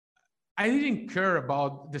I didn't care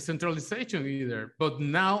about decentralization either, but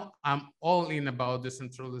now I'm all in about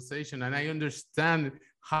decentralization, and I understand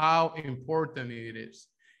how important it is.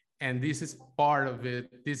 And this is part of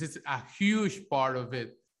it. This is a huge part of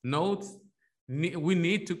it. Nodes, we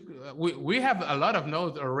need to, we have a lot of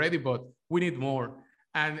nodes already, but we need more.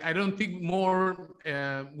 And I don't think more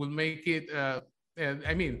will make it,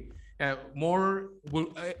 more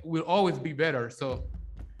will always be better. So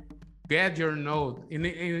get your node. And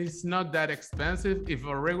it's not that expensive. If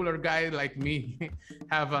a regular guy like me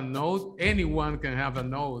have a node, anyone can have a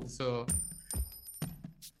node. So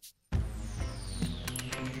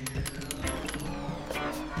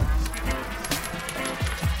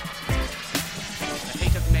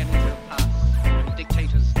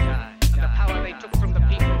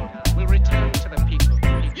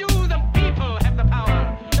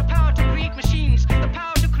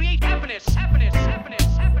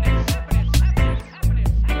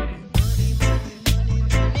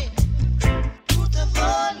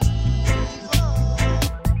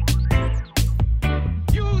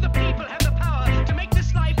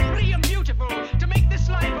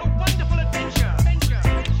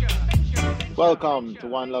Welcome to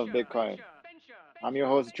One Love Bitcoin. I'm your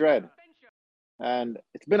host, Dread. And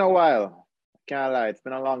it's been a while. I can't lie, it's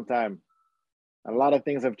been a long time. A lot of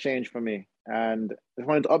things have changed for me. And I just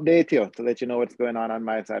wanted to update you to let you know what's going on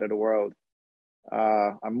my side of the world.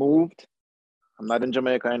 I moved. I'm not in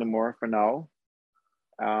Jamaica anymore for now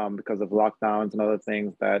because of lockdowns and other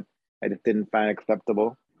things that I just didn't find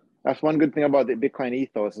acceptable. That's one good thing about the Bitcoin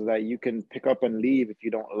ethos is that you can pick up and leave if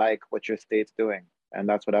you don't like what your state's doing. And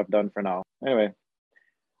that's what I've done for now. Anyway,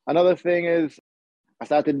 another thing is I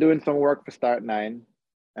started doing some work for Start9,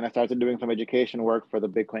 and I started doing some education work for the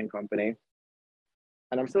Bitcoin company.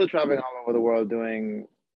 And I'm still traveling all over the world doing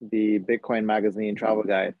the Bitcoin magazine travel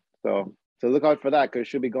guide. So look out for that because I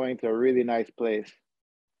should be going to a really nice place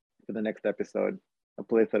for the next episode, a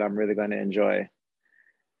place that I'm really going to enjoy.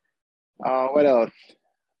 What else?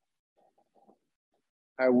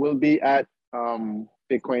 I will be at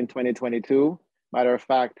Bitcoin 2022. Matter of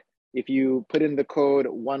fact, if you put in the code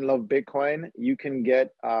OneLoveBitcoin, you can get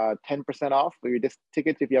 10% off for your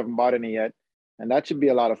tickets if you haven't bought any yet. And that should be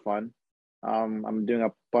a lot of fun. I'm doing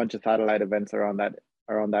a bunch of satellite events around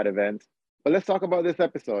that event. But let's talk about this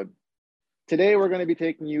episode. Today, we're going to be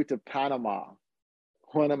taking you to Panama,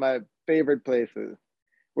 one of my favorite places.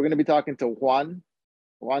 We're going to be talking to Juan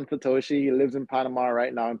Satoshi. He lives in Panama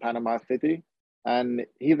right now in Panama City. And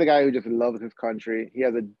he's the guy who just loves his country. He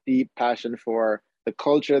has a deep passion for the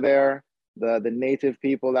culture there, the native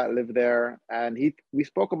people that live there. And we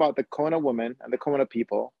spoke about the Kona women and the Kona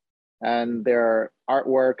people and their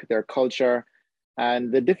artwork, their culture,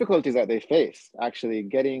 and the difficulties that they face actually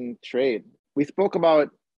getting trade. We spoke about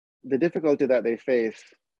the difficulty that they face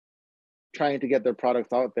trying to get their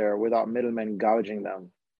products out there without middlemen gouging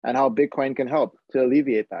them and how Bitcoin can help to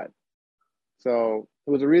alleviate that. So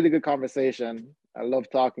it was a really good conversation. I love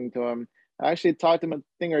talking to him. I actually taught him a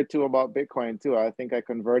thing or two about Bitcoin too. I think I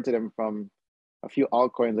converted him from a few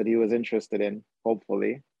altcoins that he was interested in,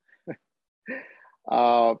 hopefully.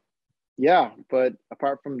 Yeah, but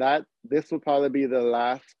apart from that, this will probably be the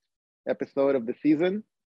last episode of the season.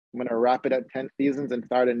 I'm going to wrap it at 10 seasons and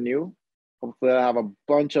start anew. Hopefully I'll have a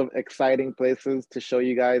bunch of exciting places to show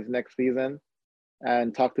you guys next season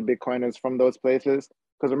and talk to Bitcoiners from those places.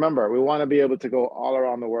 Because remember, we want to be able to go all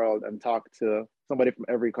around the world and talk to somebody from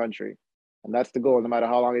every country. And that's the goal, no matter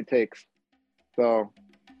how long it takes. So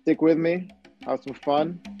stick with me, have some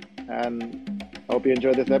fun, and I hope you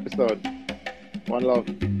enjoyed this episode. One love.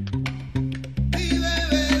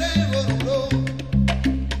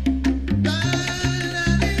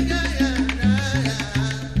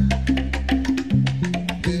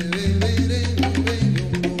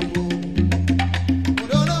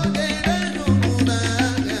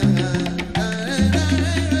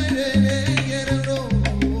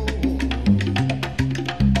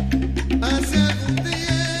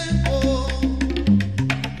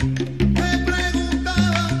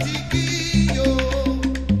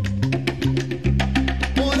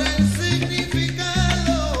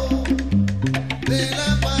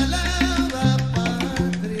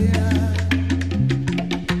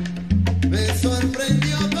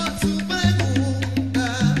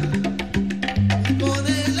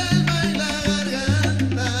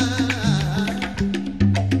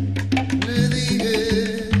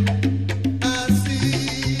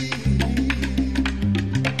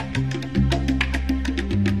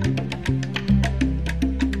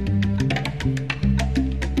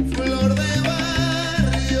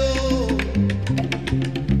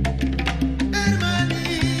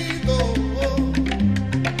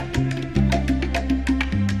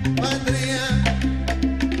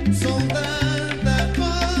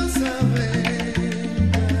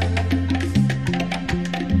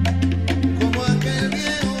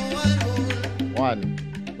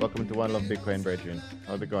 welcome to One Love Bitcoin, brethren.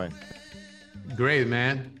 How's it going? Great,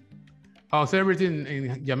 man. How's everything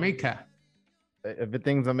in Jamaica?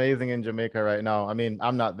 Everything's amazing in Jamaica right now. I mean,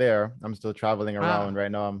 I'm not there. I'm still traveling around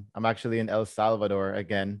right now. I'm actually in El Salvador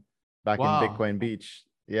again, back in Bitcoin Beach.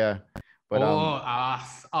 Yeah. But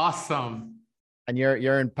awesome. And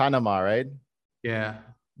you're in Panama, right? Yeah.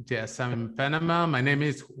 Yes, I'm in Panama. My name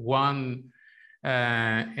is Juan,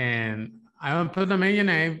 and I'm a Panamanian.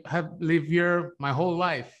 I have lived here my whole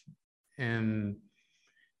life. And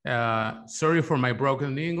sorry for my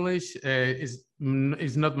broken English. It's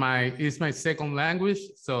my second language.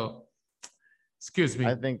 So excuse me.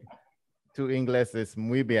 I think tu inglés es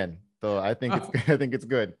muy bien. So I think it's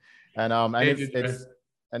good. And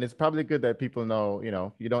it's probably good that people know,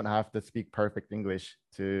 you don't have to speak perfect English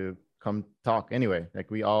to come talk anyway.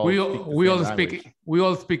 Like we all speak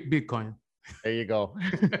Bitcoin. There you go.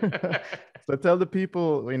 So tell the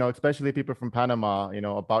people, especially people from Panama,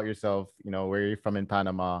 about yourself, where you're from in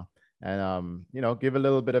Panama, and give a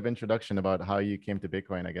little bit of introduction about how you came to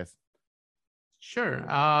Bitcoin, I guess. Sure.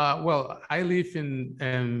 Well, I live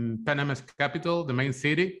in Panama's capital, the main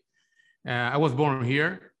city. I was born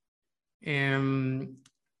here, and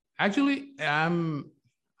actually, I'm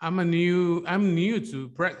very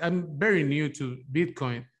new to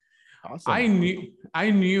Bitcoin. Awesome. I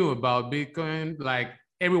knew about Bitcoin like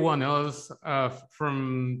everyone else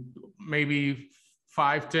from maybe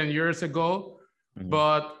 5-10 years ago,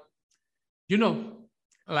 but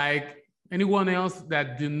like anyone else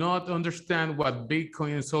that do not understand what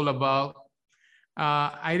Bitcoin is all about,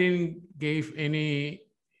 I didn't give any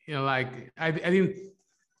I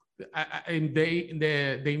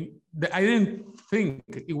didn't think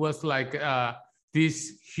it was like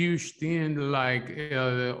this huge thing,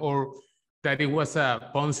 or that it was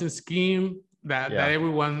a Ponzi scheme that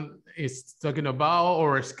everyone is talking about,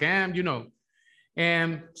 or a scam,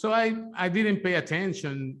 And so I didn't pay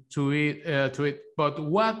attention to it. But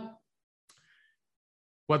what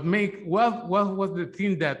was the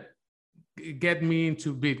thing that get me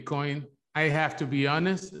into Bitcoin? I have to be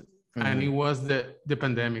honest, and it was the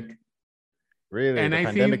pandemic. Really? And the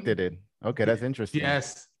pandemic did it? Okay, that's interesting.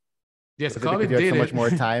 Yes. Yes, COVID did it. You had so much more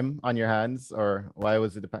time on your hands, or why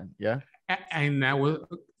was it the pandemic? Yeah. And I will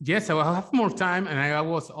have more time, and I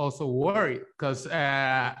was also worried because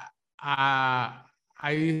I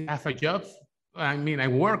have a job. I mean, I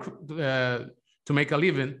work to make a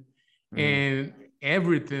living, and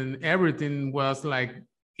everything was like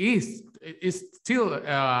is still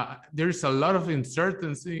there's a lot of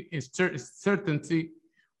uncertainty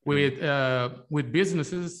with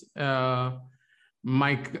businesses.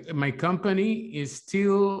 My company is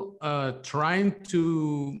still trying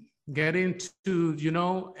to get into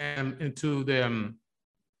into the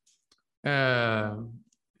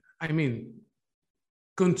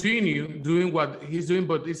continue doing what he's doing,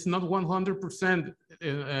 but it's not 100%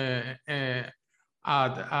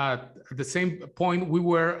 at the same point we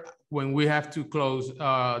were when we have to close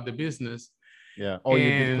the business. Yeah. Oh, you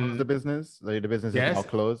did close the business? The business is now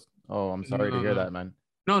closed? Oh, I'm sorry to hear that, man.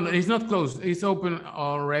 No, it's not closed. It's open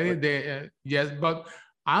already. Yes, but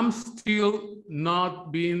I'm still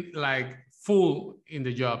not being like full in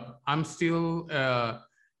the job. I'm still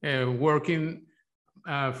working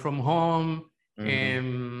from home,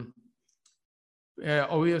 and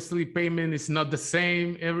obviously payment is not the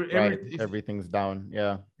same. Everything's down.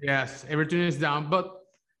 Yeah. Yes, everything is down. But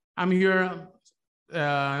I'm here.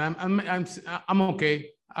 I'm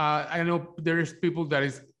okay. I know there is people that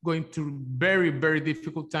is going through very, very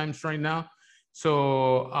difficult times right now.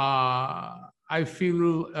 So I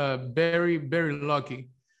feel very, very lucky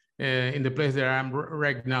in the place that I'm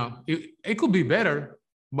right now. It could be better,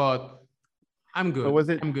 but I'm good. So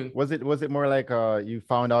I'm good. Was it more like you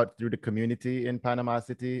found out through the community in Panama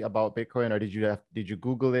City about Bitcoin, or did you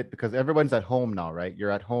Google it? Because everyone's at home now, right? You're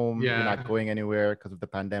at home. Yeah. You're not going anywhere because of the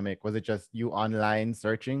pandemic. Was it just you online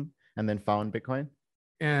searching and then found Bitcoin?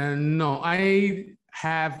 No, I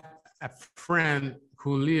have a friend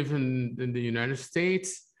who lives in the United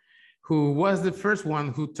States, who was the first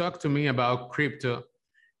one who talked to me about crypto.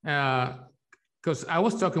 Because I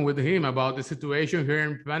was talking with him about the situation here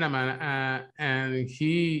in Panama, and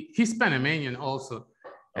he's Panamanian also.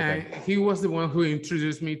 Okay. And he was the one who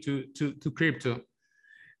introduced me to crypto.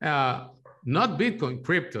 Not Bitcoin,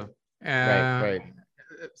 crypto. Right.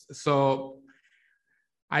 So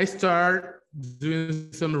I start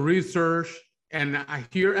doing some research, and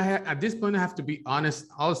at this point I have to be honest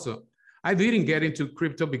also. I didn't get into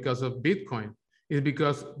crypto because of Bitcoin. It's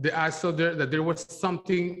because I saw that there was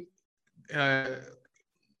something, I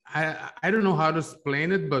don't know how to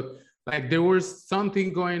explain it, but like there was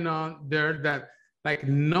something going on there that like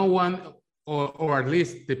no one, or at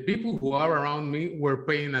least the people who are around me were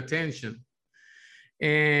paying attention.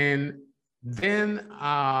 And then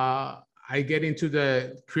I get into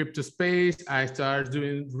the crypto space. I start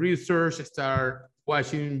doing research, I start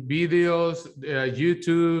watching videos,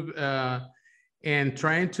 YouTube, and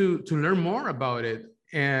trying to learn more about it.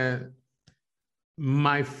 And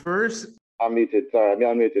my first... I'm muted, sorry, I'm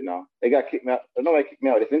unmuted now. They got kicked me out. I don't know why kicked me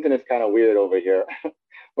out. This internet's kind of weird over here.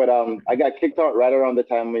 But I got kicked out right around the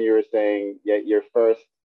time when you were saying your first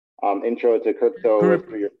intro to crypto was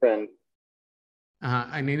through your friend.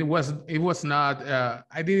 I mean, it was not,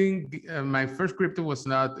 I didn't, my first crypto was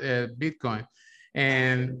not Bitcoin.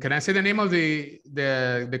 And can I say the name of the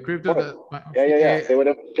crypto? Yeah. Say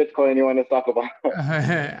whatever shitcoin you want to talk about.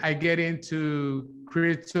 I get into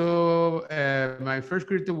crypto. My first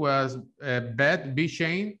crypto was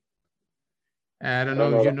BitChain. I don't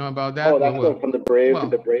know if you know about that. Oh, that's from the Brave,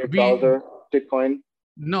 browser, shitcoin.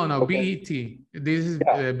 No, okay. BET. This is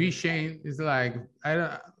BitChain. It's like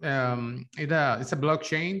it's a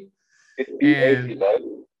blockchain. It's BET,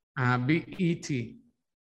 right? BET.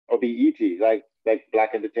 Oh, BET, like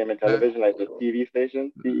Black Entertainment Television, like the TV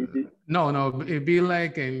station. BET. No, it'd be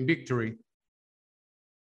like in Victory.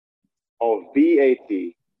 Oh,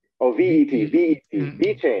 VAT. Oh, VET,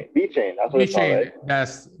 BitChain. That's what it's called, right?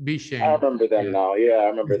 That's BitChain. I remember them now. Yeah, I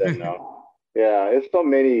remember them now. Yeah, it's so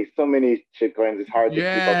many shitcoins. It's hard to keep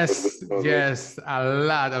up with. Yes, a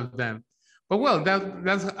lot of them. But well,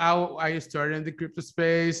 that's how I started in the crypto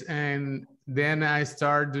space, and then I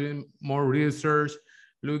started doing more research,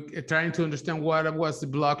 trying to understand what was the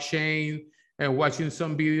blockchain, and watching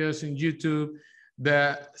some videos on YouTube.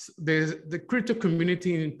 The crypto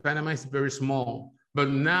community in Panama is very small, but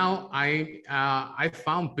now I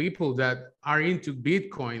found people that are into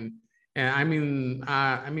Bitcoin. And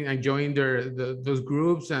I joined those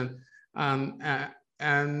groups, and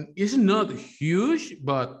it's not huge,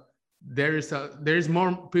 but there is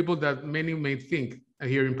more people that many may think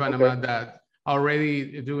here in Panama that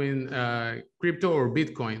already doing crypto or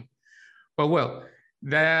Bitcoin. But well,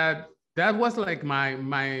 that was like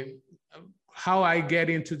my how I get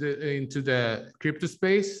into the crypto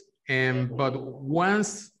space. But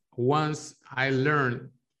once I learned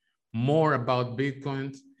more about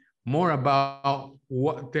Bitcoin, more about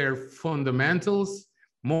what their fundamentals,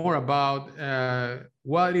 more about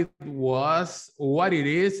what it was, what it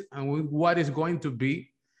is, and what is going to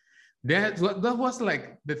be. That was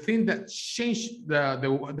like the thing that changed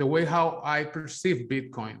the way how I perceive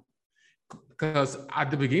Bitcoin. Because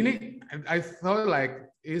at the beginning, I thought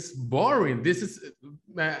like it's boring. This is,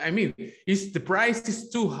 the price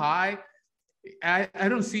is too high. I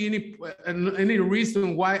don't see any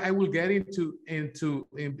reason why I will get into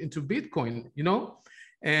Bitcoin,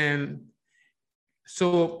 and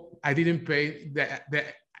so I didn't pay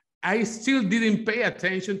I still didn't pay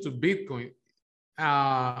attention to Bitcoin,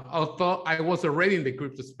 although I was already in the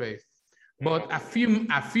crypto space. But a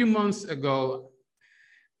few months ago,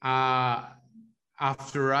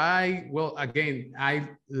 after I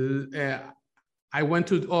went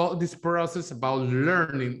through all this process about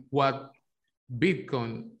learning what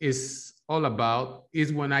Bitcoin is all about,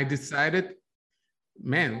 is when I decided,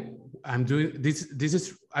 man, I'm doing this.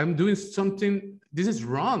 I'm doing something. This is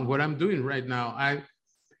wrong. What I'm doing right now.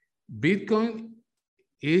 Bitcoin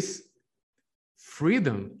is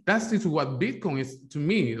freedom. That's what Bitcoin is to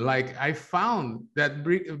me. Like I found that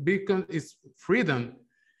Bitcoin is freedom.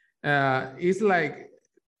 It's like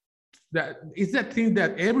that. It's that thing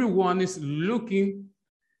that everyone is looking.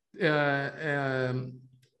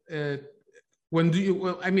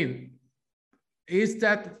 Is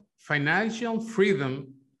that financial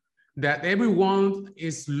freedom that everyone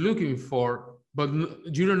is looking for, but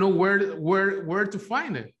you don't know where to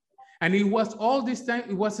find it. And it was all this time,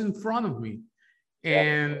 it was in front of me.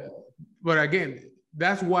 But again,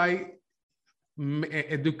 that's why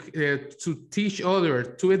to teach others,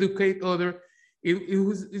 to educate others,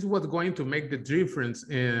 it was going to make the difference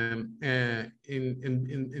in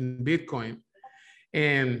Bitcoin.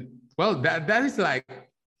 And well, that is like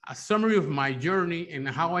a summary of my journey and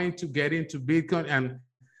how I need to get into Bitcoin. And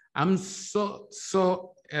I'm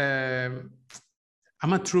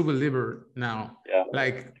I'm a true believer now. Yeah.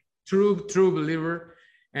 Like true believer.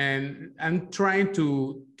 And I'm trying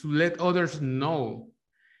to let others know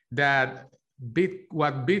that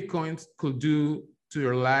what Bitcoin could do to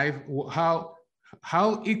your life, how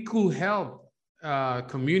it could help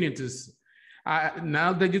communities.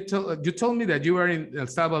 Now that you told me that you are in El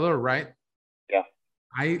Salvador, right? Yeah.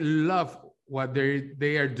 I love what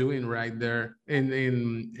they are doing right there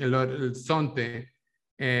in El Horizonte,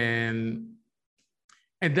 and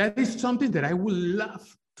And that is something that I would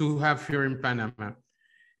love to have here in Panama.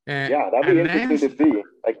 Yeah, that'd be interesting to see.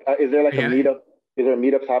 Like, is there like a meetup? Is there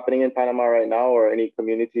meetups happening in Panama right now, or any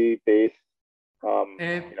community-based,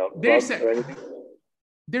 clubs or anything?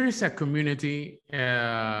 There is a community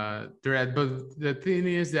thread, but the thing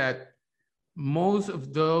is that most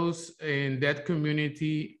of those in that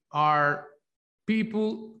community are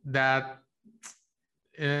people that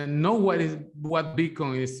know what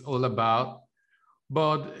Bitcoin is all about,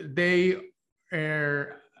 but they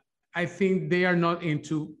are, I think they are not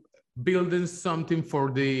into building something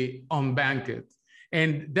for the unbanked.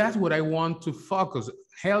 And that's what I want to focus,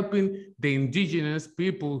 helping the indigenous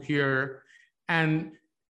people here and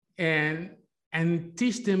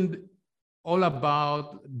teach them all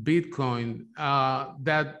about Bitcoin,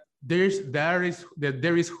 that there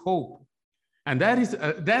is hope. And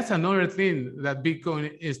that's another thing that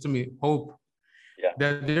Bitcoin is to me, hope. Yeah.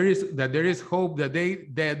 That there is hope, that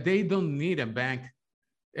they don't need a bank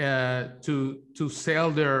to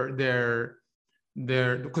sell their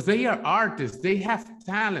because they are artists, they have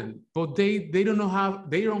talent, but they don't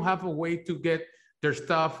have a way to get their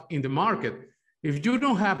stuff in the market. If you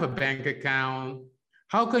don't have a bank account,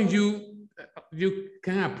 how can you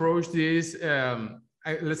can approach this?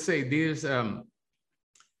 Let's say this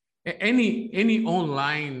any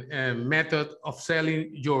online method of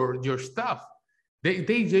selling your stuff.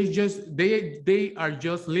 They are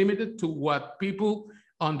just limited to what people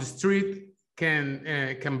on the street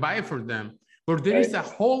can buy for them. But there is a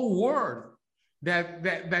whole world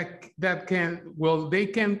that can, well, they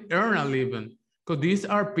can earn a living, because these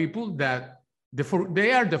are people that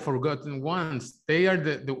they are the forgotten ones. They are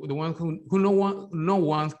the ones who no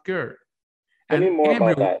one cares. Tell me more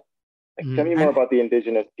about that. Tell me more about the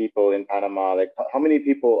indigenous people in Panama. Like, how many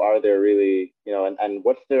people are there really? And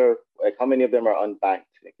what's their, like, how many of them are unbanked?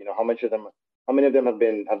 Like, how many of them have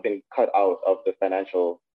been cut out of the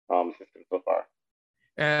financial system so far?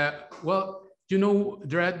 Well,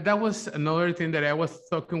 that was another thing that I was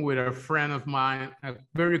talking with a friend of mine, a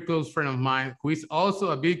very close friend of mine, who is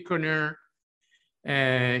also a Bitcoiner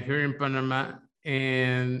here in Panama,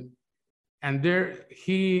 and there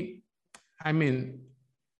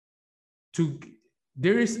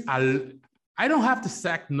there is I don't have the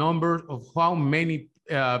exact number of how many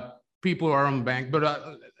people are unbanked, but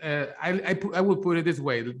I will put it this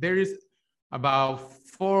way: there is about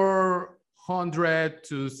 400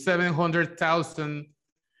 to 700,000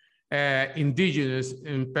 indigenous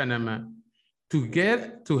in Panama.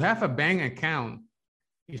 To have a bank account,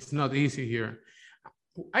 it's not easy here.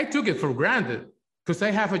 I took it for granted because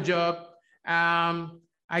I have a job.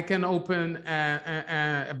 I can open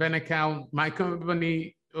a bank account. My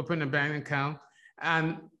company opened a bank account,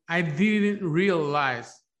 and I didn't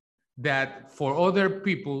realize that for other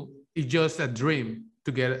people, it's just a dream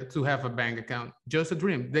to have a bank account. Just a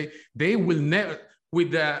dream. They will never,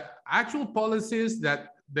 with the actual policies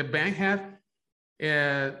that the bank has,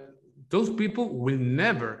 those people will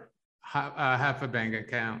never have a bank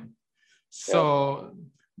account. So,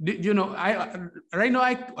 right now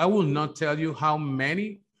I will not tell you how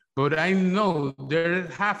many, but I know there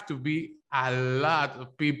have to be a lot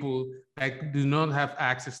of people that do not have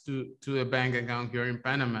access to a bank account here in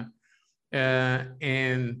Panama,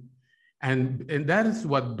 and that is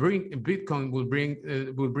what Bitcoin will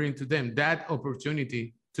bring to them, that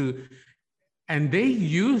opportunity to. And they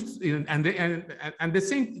use and the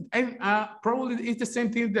same, probably it's the same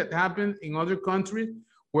thing that happened in other countries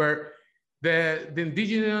where the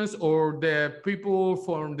indigenous or the people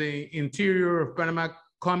from the interior of Panama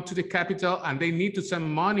come to the capital and they need to send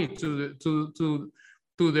money to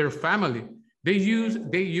their family. They use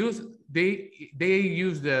the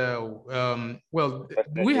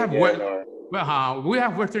we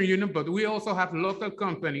have Western Union, but we also have local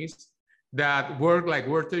companies that work like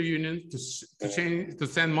Western Union to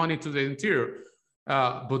send money to the interior,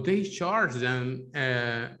 but they charge them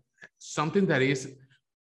something that is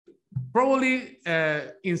probably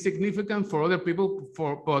insignificant for other people,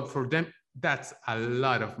 but for them that's a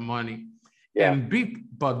lot of money. Yeah.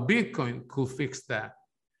 But Bitcoin could fix that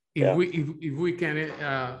if we can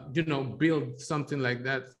build something like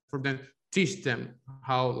that for them, teach them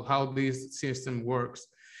how this system works.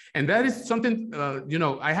 And that is something,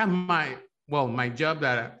 I have my job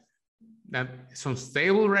that is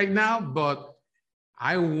unstable right now, but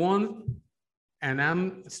I want, and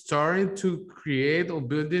I'm starting to create or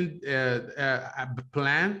building a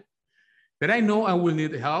plan that I know I will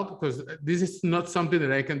need help, because this is not something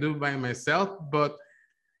that I can do by myself, but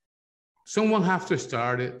someone has to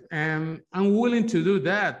start it. And I'm willing to do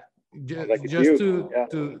that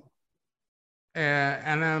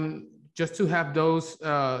just to have those,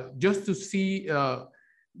 just to see I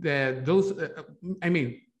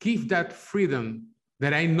mean, give that freedom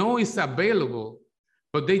that I know is available,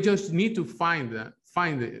 but they just need to find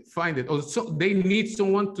it. Also, they need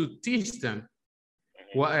someone to teach them.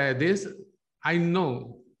 This, I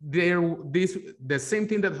know, the same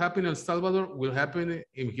thing that happened in El Salvador will happen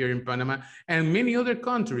here in Panama and many other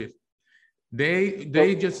countries.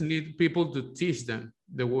 They just need people to teach them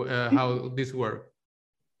how this works.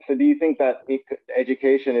 So do you think that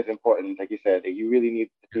education is important? Like you said, you really need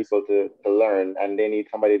people to learn, and they need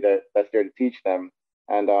somebody that's there to teach them.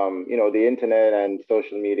 And you know, the internet and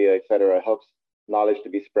social media, et cetera, helps knowledge to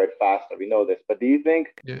be spread faster. We know this. But do you think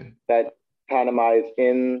that Panama is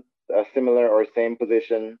in a similar or same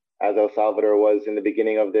position as El Salvador was in the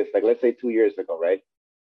beginning of this? Like, let's say 2 years ago, right?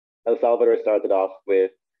 El Salvador started off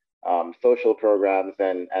with social programs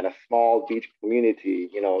and a small beach community,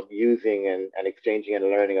 you know, using and exchanging and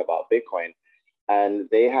learning about Bitcoin. And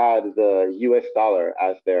they had the US dollar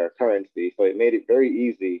as their currency. So it made it very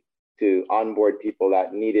easy to onboard people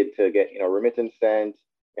that needed to get, you know, remittance sent,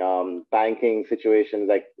 banking situations,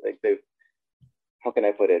 like the, how can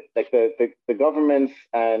I put it? Like the governments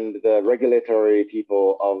and the regulatory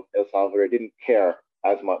people of El Salvador didn't care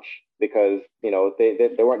as much because, you know, they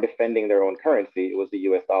weren't defending their own currency. It was the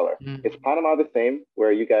US dollar. Is Panama the same,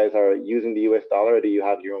 where you guys are using the US dollar, or do you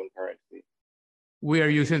have your own currency? We are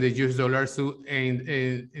using the US dollar, so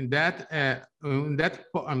in that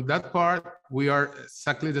part, we are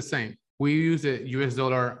exactly the same. We use the US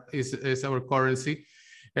dollar is our currency.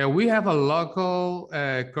 We have a local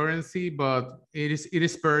currency, but it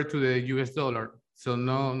is paired to the US dollar. So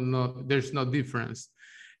no, there's no difference.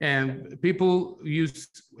 And people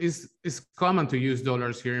it's common to use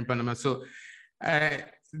dollars here in Panama. So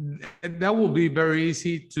that will be very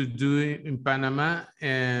easy to do in Panama.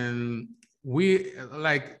 And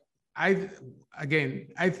I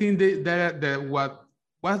think that what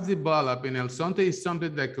was developed in El Zonte is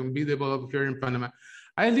something that can be developed here in Panama.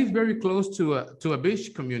 I live very close to a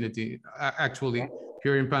beach community, actually,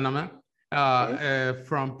 here in Panama,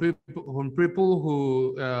 from people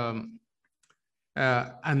who,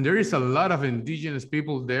 and there is a lot of indigenous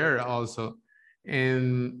people there also,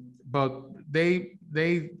 but they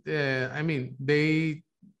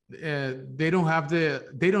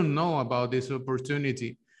don't know about this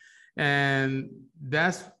opportunity, and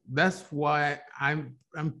that's why I'm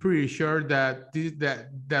pretty sure that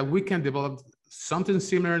we can develop something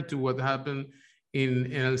similar to what happened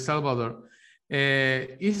in El Salvador.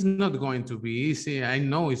 It's not going to be easy. I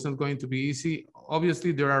know it's not going to be easy.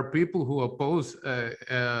 Obviously, there are people who oppose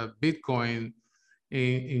Bitcoin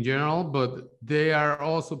in general, but there are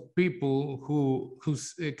also people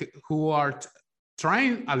who are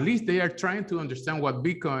trying, at least they are trying to understand what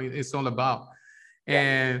Bitcoin is all about.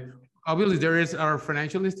 And obviously, there is our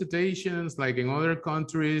financial institutions, like in other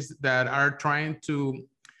countries, that are trying to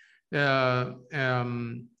they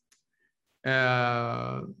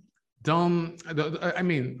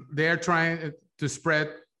are trying to spread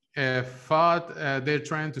thought. They're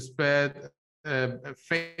trying to spread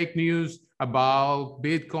fake news about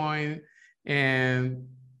Bitcoin, and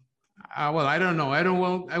well, I don't know.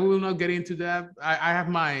 I will not get into that. I have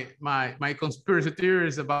my conspiracy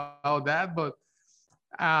theories about that, but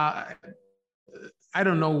I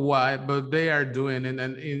don't know why, but they are doing it,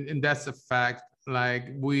 and that's a fact. Like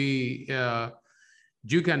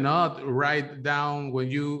you cannot write down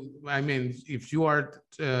if you are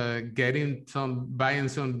buying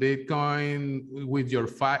some Bitcoin with your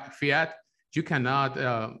fiat, you cannot,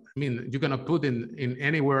 you cannot put in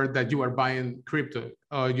anywhere that you are buying crypto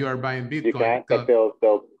or you are buying Bitcoin. You can't, like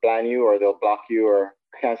they'll ban you or they'll block you or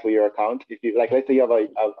cancel your account. If you, like, let's say you have a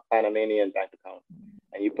Panamanian bank account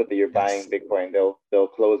and you put that you're buying Bitcoin, they'll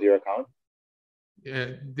close your account.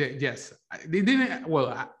 Yes, it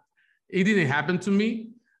didn't happen to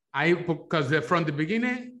me. Because from the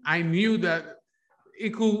beginning, I knew that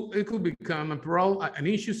it could become an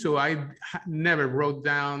issue. So I never wrote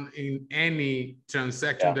down in any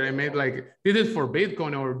transaction that I made, like, this is for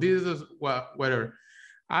Bitcoin or this is whatever.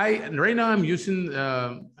 Right now I'm using,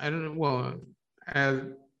 I don't know,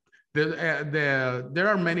 there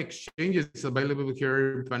are many exchanges available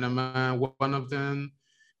here in Panama. One of them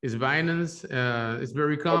is Binance. It's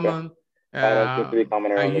very common. Binance seems to be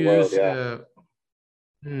common around the world, yeah.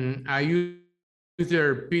 I use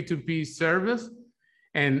their P2P service,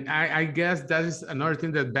 and I guess that is another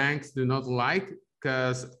thing that banks do not like,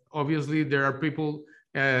 because obviously there are people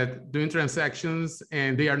doing transactions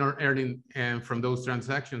and they are not earning from those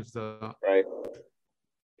transactions. So. Right.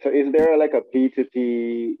 So is there like a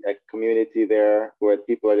P2P community there where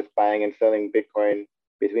people are just buying and selling Bitcoin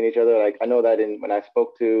between each other. Like I know that when I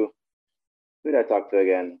spoke to, who did I talk to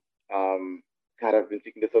again? God, I've been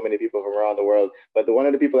speaking to so many people from around the world, but one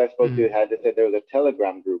of the people I spoke to had said there was a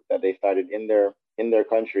Telegram group that they started in their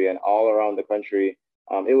country and all around the country.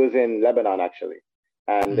 It was in Lebanon actually,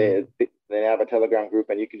 and they have a Telegram group,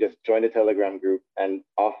 and you can just join the Telegram group and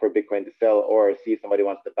offer Bitcoin to sell, or see somebody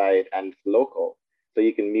wants to buy it, and it's local, so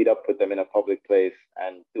you can meet up with them in a public place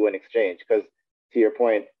and do an exchange. Because to your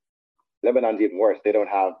point, Lebanon's even worse. They don't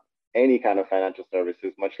have any kind of financial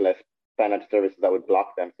services, much less financial services that would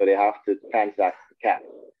block them. So they have to transact the cap.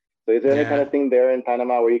 So is there any kind of thing there in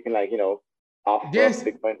Panama where you can, like, you know, offer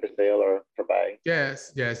Bitcoin for sale or for buying?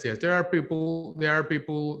 Yes. There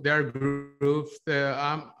are groups.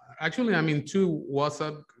 Actually, I'm in 2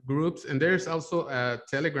 WhatsApp groups, and there's also a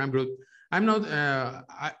Telegram group. I'm not,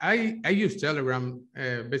 I use Telegram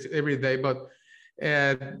basically every day, but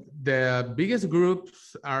the biggest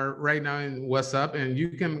groups are right now in WhatsApp, and you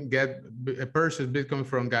can purchase Bitcoin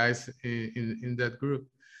from guys in that group.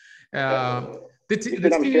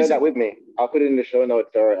 Share that with me. I'll put it in the show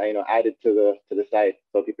notes, or add it to the site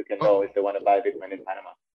so people can know if they want to buy Bitcoin in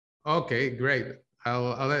Panama. Okay, great.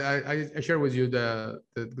 I share with you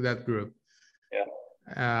that group.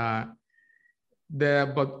 Yeah.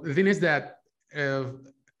 But the thing is that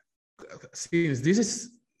since this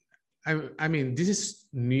is, I mean, this is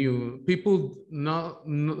new. People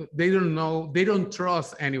they don't know, they don't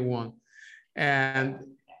trust anyone, and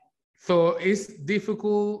so it's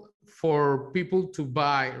difficult for people to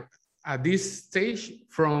buy at this stage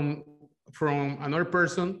from another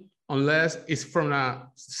person unless it's from a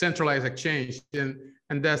centralized exchange, and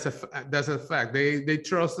that's a fact. They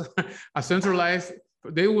trust a centralized.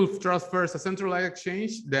 They will trust first a centralized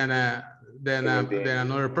exchange than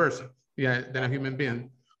another person. Yeah, than a human being.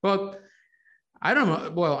 But I don't know.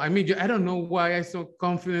 Well, I mean, I don't know why I'm so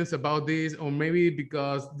confident about this, or maybe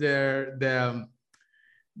because the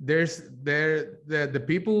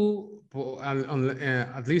people,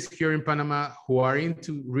 at least here in Panama, who are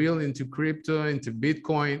into crypto, into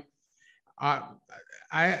Bitcoin.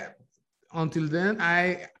 Until then,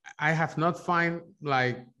 I have not find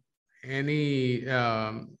like any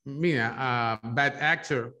bad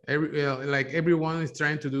actor. Like everyone is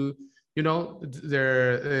trying to do, to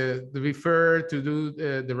be fair, to do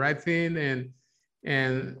the right thing,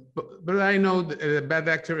 but I know the bad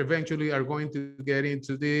actor eventually are going to get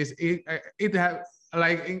into this. It have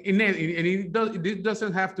like it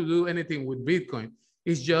doesn't have to do anything with Bitcoin.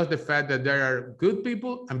 It's just the fact that there are good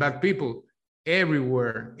people and bad people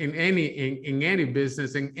everywhere in any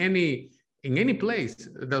business, in any place.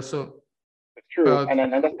 So it's true, and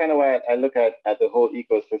that's kind of why I look at the whole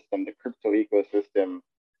ecosystem, the crypto ecosystem,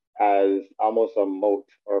 as almost a moat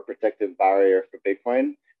or a protective barrier for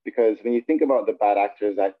Bitcoin. Because when you think about the bad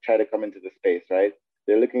actors that try to come into the space, right?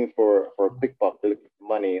 They're looking for a quick buck, they're looking for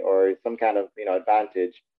money or some kind of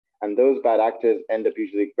advantage, and those bad actors end up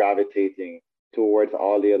usually gravitating towards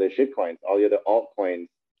all the other shitcoins, all the other altcoins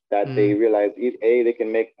that they realize A, they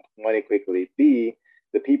can make money quickly. B,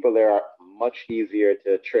 the people there are much easier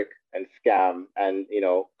to trick and scam and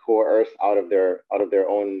coerce out of their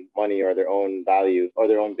own money or their own value or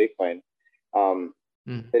their own Bitcoin.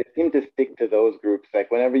 They seem to stick to those groups.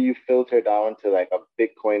 Like whenever you filter down to like a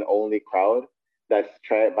Bitcoin only crowd that's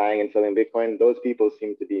buying and selling Bitcoin, those people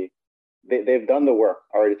seem to be, they've done the work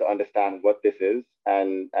already to understand what this is.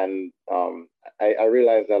 And I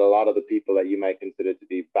realize that a lot of the people that you might consider to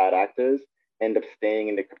be bad actors end up staying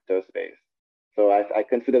in the crypto space. So I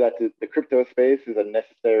consider that the crypto space is a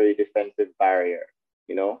necessary defensive barrier,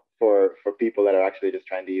 for people that are actually just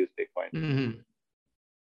trying to use Bitcoin.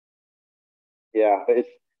 Yeah, but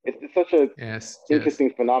it's such a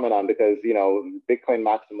interesting phenomenon because Bitcoin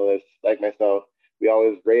maximalists like myself, we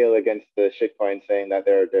always rail against the shitcoin, saying that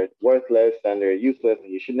they're worthless and they're useless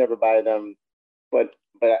and you should never buy them. But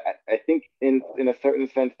I think in a certain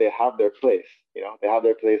sense they have their place. They have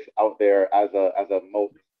their place out there as a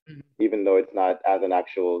moat, even though it's not as an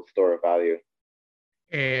actual store of value.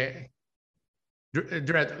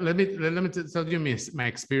 Dred, let me tell you my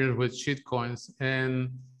experience with shitcoins,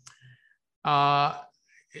 and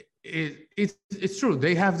it's true,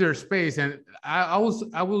 they have their space, and I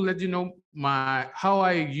will let you know how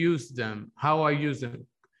I use them.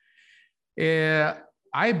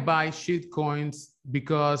 I buy shitcoins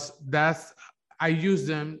because I use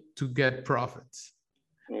them to get profits,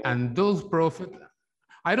 and those profits,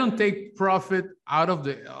 I don't take profit out of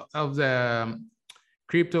the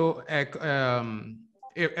crypto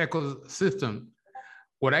ecosystem.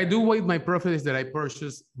 What I do with my profit is that I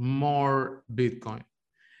purchase more Bitcoin.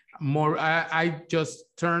 more, I just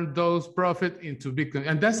turn those profit into Bitcoin,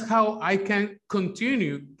 and that's how I can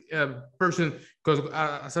continue person, because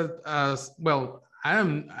as well,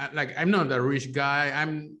 I'm not a rich guy.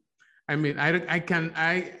 I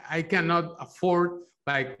cannot afford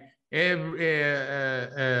like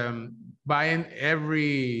buying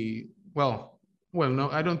every, well, no,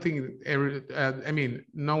 I don't think every,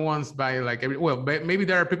 no one's buying like every, well, maybe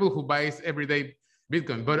there are people who buy every day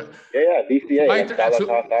Bitcoin, but yeah, DCA, like dollar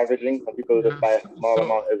cost averaging. Some people just buy a small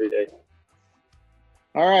amount every day.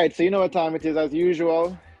 All right, so you know what time it is, as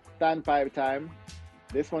usual, standpipe time.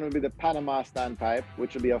 This one will be the Panama standpipe,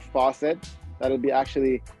 which will be a faucet that'll be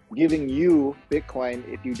actually giving you Bitcoin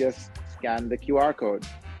if you just scan the QR code.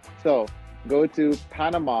 So go to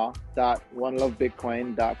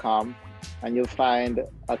panama.onelovebitcoin.com and you'll find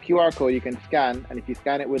a QR code you can scan. And if you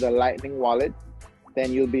scan it with a Lightning wallet,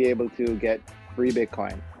 then you'll be able to get free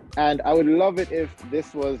Bitcoin. And I would love it if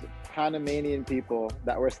this was Panamanian people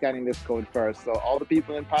that were scanning this code first. So all the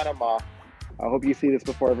people in Panama, I hope you see this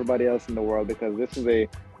before everybody else in the world, because this is a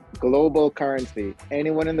global currency.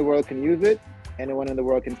 Anyone in the world can use it. Anyone in the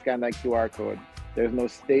world can scan that QR code. There's no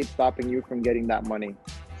state stopping you from getting that money.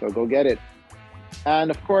 So go get it. And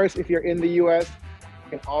of course, if you're in the US,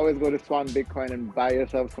 you can always go to Swan Bitcoin and buy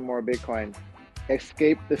yourself some more Bitcoin.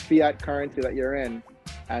 Escape the fiat currency that you're in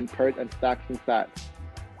and stack some sats.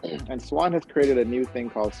 And Swan has created a new thing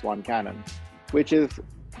called Swan Cannon, which is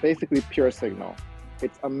basically pure signal.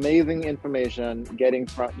 It's amazing information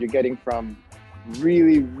you're getting from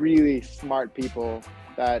really, really smart people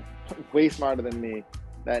that way smarter than me,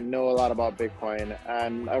 that know a lot about Bitcoin,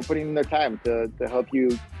 and are putting in their time to help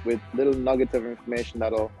you with little nuggets of information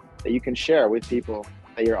that you can share with people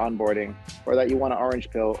that you're onboarding, or that you want an orange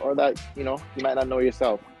pill, or that you might not know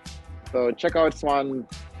yourself. So check out Swan,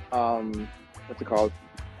 what's it called?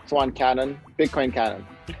 Swan Cannon, Bitcoin Cannon.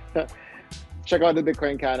 Check out the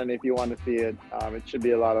Bitcoin Cannon if you want to see it. It should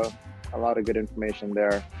be a lot of good information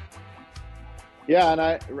there. Yeah, and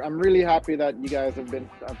I'm really happy that you guys have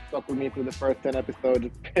stuck with me through the first 10 episodes.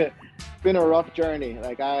 It's been a rough journey.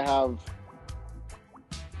 Like, I have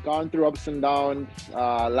gone through ups and downs.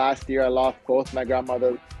 Last year, I lost both my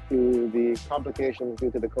grandmothers to the complications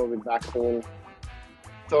due to the COVID vaccine.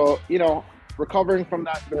 So, recovering from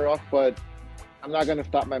that's been rough, but I'm not going to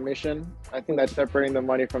stop my mission. I think that separating the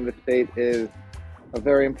money from the state is a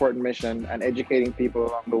very important mission, and educating people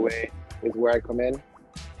along the way is where I come in.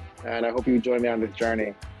 And I hope you join me on this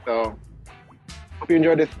journey. So hope you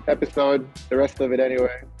enjoyed this episode, the rest of it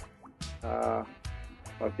anyway. I'll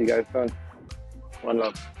see you guys soon. One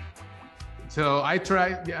love. So I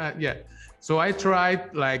tried, So I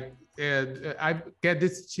tried, like, I get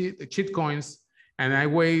these cheat coins, and I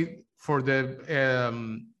wait for the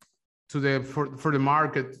for the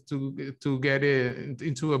market to get it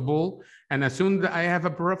into a bull. And as soon as I have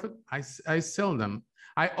a profit, I sell them.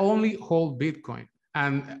 I only hold Bitcoin,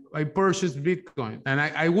 and I purchase Bitcoin, and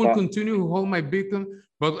I will continue to hold my Bitcoin.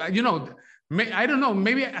 But I don't know,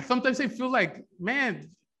 maybe sometimes I feel like,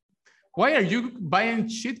 man, why are you buying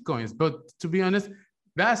shit coins? But to be honest,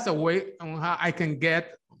 that's the way on how I can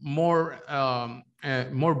get more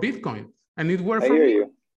Bitcoin, and it works for me.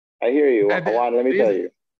 I hear you. Juan, let me tell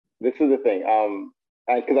you, this is the thing.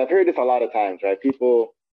 Because I've heard this a lot of times, right?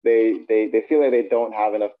 People, they feel like they don't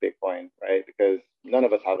have enough Bitcoin, right? Because none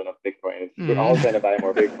of us have enough Bitcoin. We're all trying to buy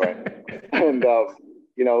more Bitcoin. And,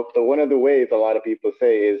 so one of the ways a lot of people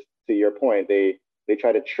say is, to your point, they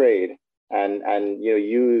try to trade and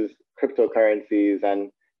use cryptocurrencies.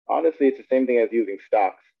 And honestly, it's the same thing as using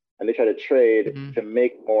stocks. And they try to trade to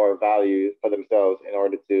make more value for themselves in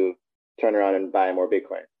order to turn around and buy more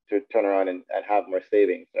Bitcoin, to turn around and have more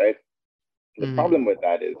savings, right? The problem with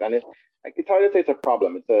that is, and it's hard to say it's a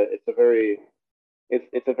problem. It's a very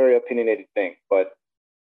opinionated thing. But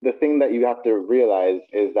the thing that you have to realize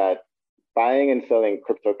is that buying and selling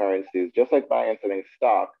cryptocurrencies, just like buying and selling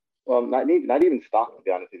stock, well, not even stock, to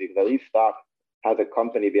be honest with you, because at least stock has a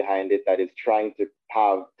company behind it that is trying to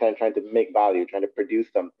make value, trying to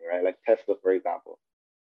produce something, right? Like Tesla, for example.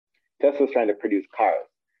 Tesla's trying to produce cars.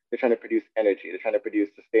 They're trying to produce energy. They're trying to produce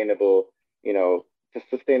sustainable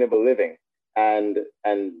living. And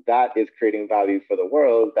that is creating value for the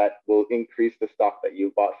world that will increase the stock that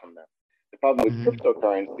you bought from them. The problem with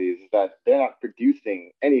cryptocurrencies is that they're not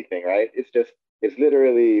producing anything, right? It's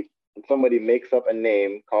literally, somebody makes up a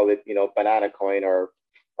name, call it, banana coin or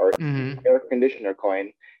air conditioner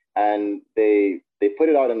coin, and they put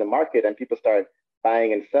it out in the market, and people start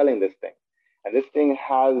buying and selling this thing. And this thing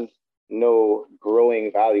has no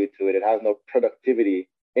growing value to it. It has no productivity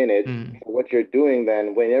in it. So what you're doing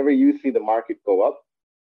then, whenever you see the market go up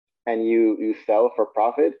and you sell for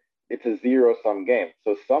profit, it's a zero-sum game.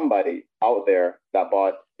 So somebody out there that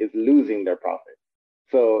bought is losing their profit.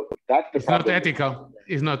 So that's the problem. It's not ethical.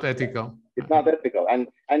 It's not ethical. It's not ethical. And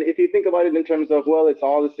if you think about it in terms of, well, it's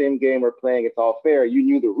all the same game we're playing, it's all fair, you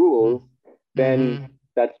knew the rules, then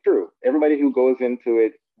that's true. Everybody who goes into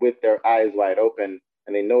it with their eyes wide open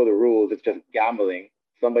and they know the rules, it's just gambling.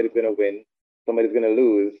 Somebody's going to win, somebody's going to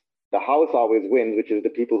lose. The house always wins, which is the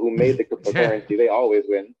people who made the cryptocurrency. They always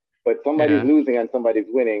win. But somebody's losing and somebody's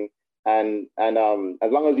winning. And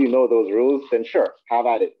as long as you know those rules, then sure, have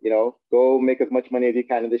at it. Go make as much money as you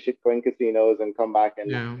can in the shitcoin casinos and come back and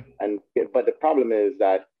get. But the problem is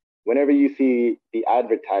that whenever you see the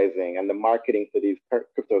advertising and the marketing for these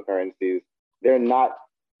cryptocurrencies, they're not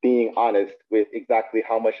being honest with exactly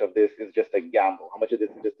how much of this is just a gamble, how much of this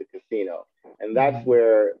is just a casino. And that's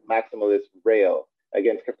where maximalists rail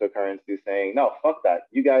against cryptocurrency, saying, no, fuck that.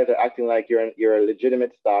 You guys are acting like you're a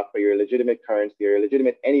legitimate stock, or you're a legitimate currency, or a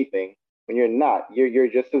legitimate anything, when you're not. You're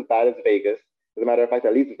just as bad as Vegas. As a matter of fact,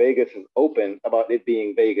 at least Vegas is open about it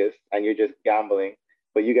being Vegas, and you're just gambling.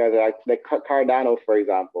 But you guys are like Cardano, for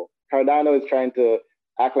example. Cardano is trying to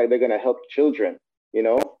act like they're going to help children, in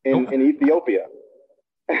Ethiopia.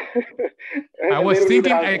 I was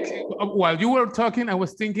thinking, while you were talking, I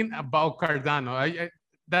was thinking about Cardano.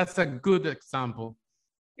 That's a good example.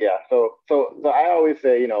 Yeah, so I always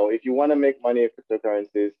say, if you want to make money in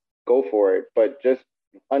cryptocurrencies, go for it. But just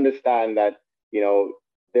understand that,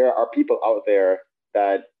 there are people out there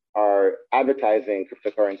that are advertising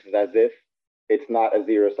cryptocurrencies as if it's not a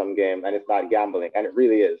zero-sum game and it's not gambling, and it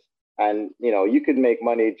really is. And, you could make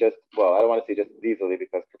money I don't want to say just easily,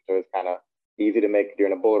 because crypto is kind of easy to make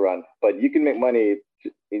during a bull run, but you can make money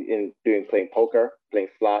in playing poker, playing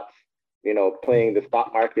slots, playing the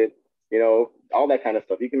stock market, all that kind of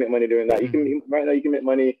stuff. You can make money doing that. Right now you can make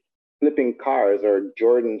money flipping cars or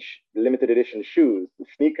Jordan limited edition shoes,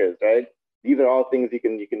 sneakers, right? These are all things you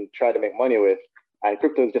can try to make money with, and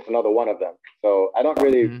crypto is just another one of them. So I don't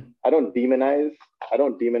demonize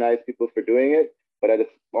people for doing it, but I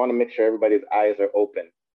just want to make sure everybody's eyes are open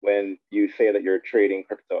when you say that you're trading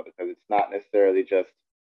crypto, because it's not necessarily just,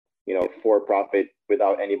 for profit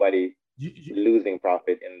without anybody losing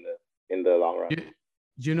profit in the long run.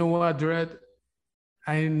 You know what, Dred?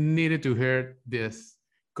 I needed to hear this,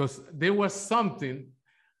 because there was something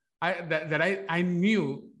that I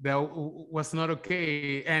knew that was not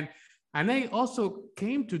okay, and I also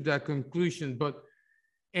came to that conclusion. But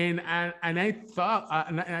I thought,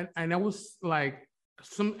 and I was like,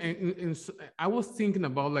 I was thinking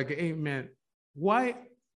about, like, hey man, why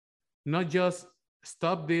not just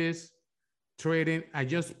stop this trading? I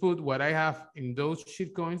just put what I have in those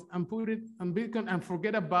shit coins and put it on Bitcoin and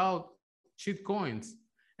forget about shit coins,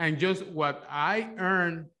 and just what I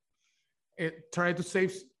earn, try to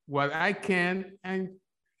save what I can, and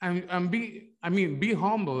be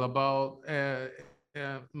humble about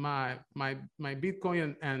my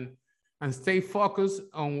Bitcoin, and stay focused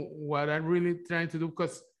on what I'm really trying to do.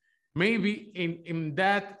 Because maybe in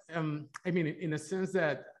that, in a sense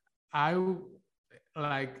that I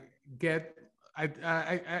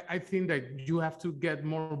think that you have to get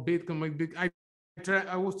more Bitcoin.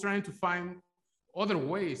 I was trying to find other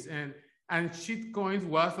ways, and shit coins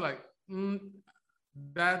was like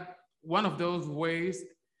that one of those ways.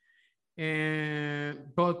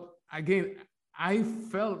 But again, I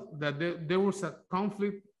felt that there was a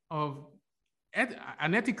conflict of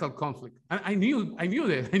an ethical conflict. I knew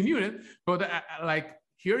it, but like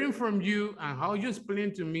hearing from you and how you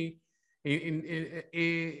explained to me,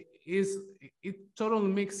 it totally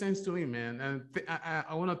makes sense to me, man. And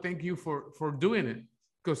I want to thank you for doing it,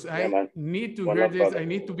 because I need to hear this. I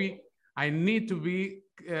need to be. I need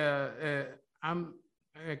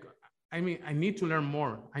to learn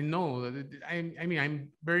more. I know that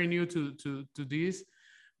I'm very new to this,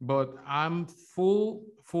 but I'm full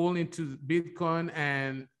into Bitcoin,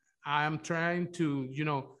 and I'm trying to,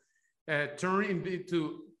 turn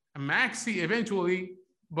into a maxi eventually.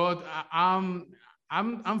 But I'm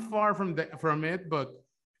far from it. But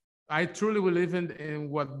I truly believe in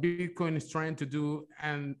what Bitcoin is trying to do,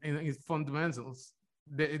 and in its fundamentals.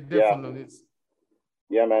 Definitely.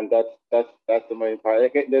 Yeah, man, that's the main part.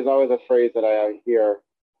 Like, there's always a phrase that I hear.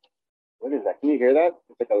 What is that? Can you hear that?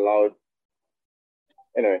 It's like a loud.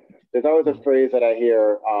 Anyway, there's always a phrase that I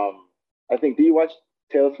hear. I think, do you watch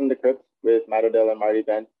Tales from the Crypt with Matt Odell and Marty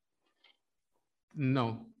Bent?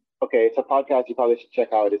 No. Okay, it's a podcast you probably should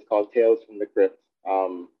check out. It's called Tales from the Crypt.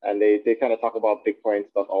 And they kind of talk about Bitcoin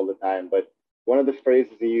stuff all the time. But one of the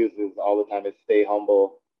phrases he uses all the time is "stay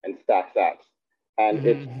humble" and "stack sats." And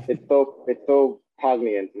it's so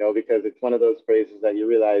poignant, because it's one of those phrases that you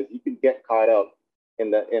realize you could get caught up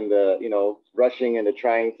you know, rushing and the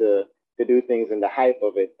trying to do things in the hype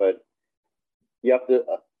of it. But you have to,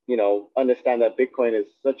 you know, understand that Bitcoin is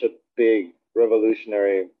such a big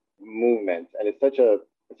revolutionary movement, and it's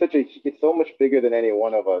so much bigger than any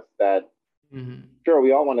one of us that sure,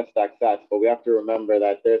 we all want to stack sats, but we have to remember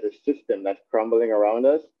that there's a system that's crumbling around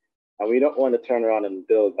us, and we don't want to turn around and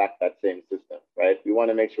build back that same system, right? We want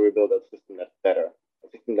to make sure we build a system that's better, a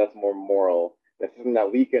system that's more moral, a system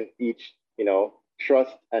that we can each, you know,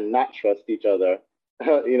 trust and not trust each other,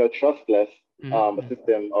 you know, trustless, a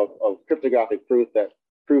system of cryptographic proof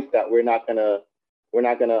that we're not gonna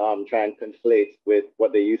try and conflate with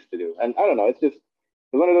what they used to do. And I don't know, it's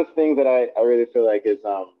one of those things that I really feel like is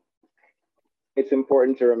it's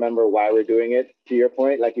important to remember why we're doing it. To your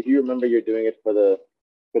point, like if you remember you're doing it for the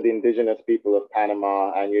indigenous people of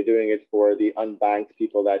Panama, and you're doing it for the unbanked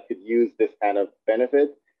people that could use this kind of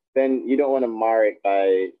benefit, then you don't want to mar it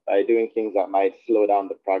by doing things that might slow down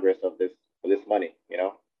the progress of this money, you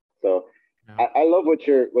know? So yeah. I love what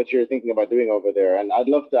you're thinking about doing over there, and I'd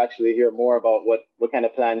love to actually hear more about what kind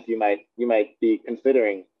of plans you might be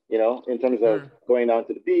considering, you know, in terms of going down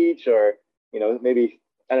to the beach, or, you know, maybe,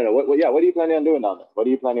 I don't know, what are you planning on doing down there? What are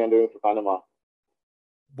you planning on doing for Panama?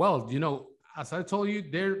 Well, you know, as I told you,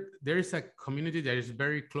 there is a community that is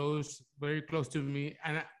very close to me,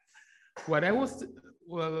 and what I'm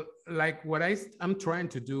trying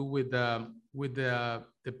to do with a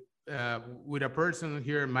person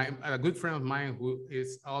here, a good friend of mine who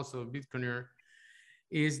is also a Bitcoiner,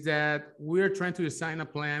 is that we're trying to design a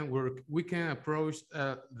plan where we can approach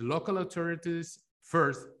the local authorities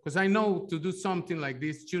first, because I know to do something like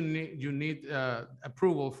this, you need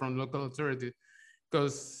approval from local authorities,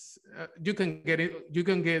 because you can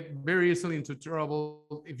get very easily into trouble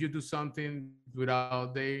if you do something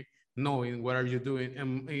without they knowing what are you doing.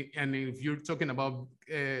 And if you're talking about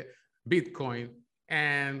Bitcoin,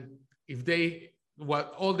 and if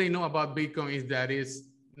all they know about Bitcoin is that it's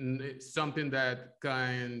something that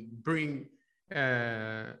can bring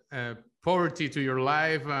poverty to your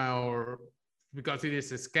life, or because it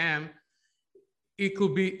is a scam, it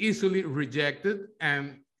could be easily rejected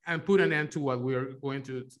and put an end to what we're going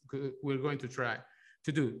to try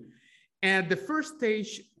to do. At the first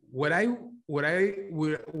stage, what I'm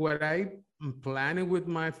planning with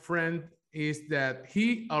my friend is that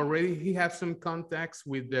he has some contacts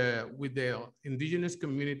with the indigenous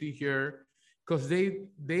community here, because they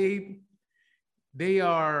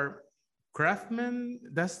are craftsmen.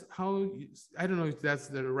 That's how, I don't know if that's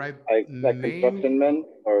the right name. Like construction men,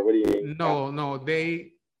 or what do you mean? No,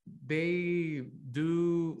 they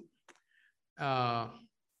do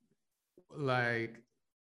like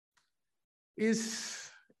is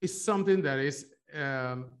something that is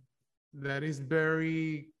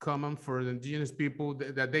very common for the indigenous people,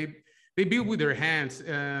 that they build with their hands,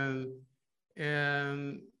 and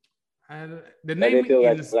the name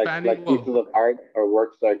in Spanish, like pieces of art or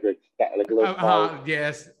works like little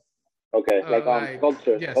yes. Okay, like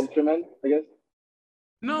sculpture, yes. Sculpturemen, I guess.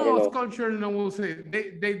 No, sculpture. No, we'll say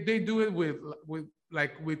they do it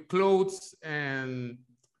with clothes,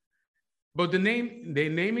 but the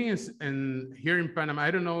naming is, and here in Panama,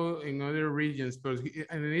 I don't know in other regions, but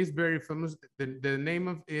and it is very famous. The name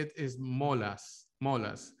of it is molas.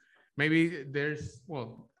 Maybe there's,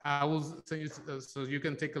 well, I will send you so you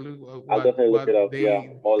can take a look at I'll definitely look it up.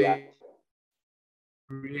 Molas.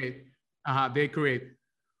 They create.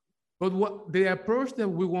 But what the approach that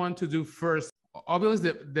we want to do first,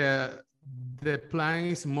 obviously the plan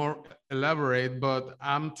is more elaborate, but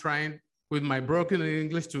I'm trying with my broken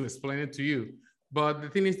English to explain it to you. But the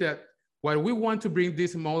thing is that what we want to bring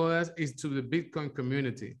this model is to the Bitcoin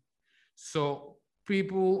community. So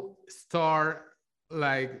people start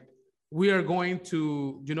like, we are going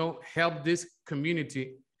to, help this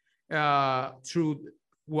community through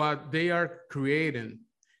what they are creating.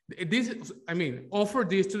 Offer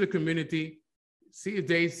this to the community, see if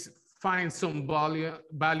they find some value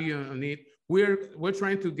on it. We're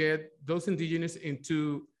trying to get those indigenous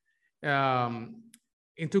into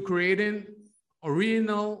creating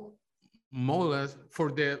original molas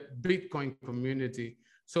for the Bitcoin community.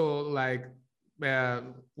 So like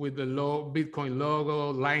with the Bitcoin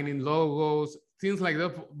logo, Lightning logos, things like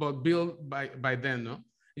that, but built by them, no?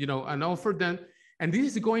 And offer them. And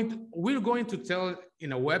this is we're going to tell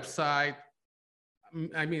in a website,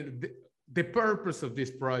 the purpose of this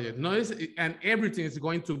project. And everything is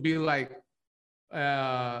going to be like,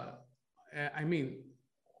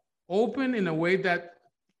 open in a way that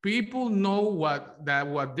people know what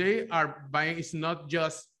they are buying is not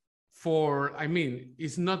just for,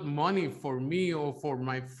 it's not money for me or for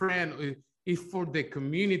my friend. is for the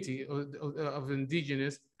community of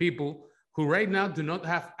indigenous people who right now do not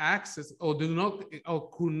have access or do not or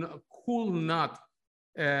could not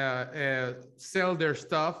sell their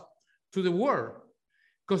stuff to the world.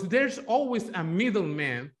 Because there's always a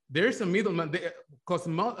middleman. There's a middleman because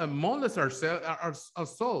moles are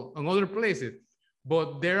sold in other places,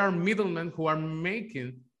 but there are middlemen who are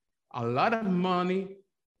making a lot of money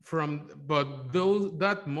but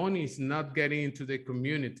that money is not getting into the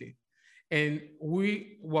community. And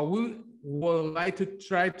what we would like to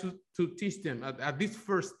try to teach them at this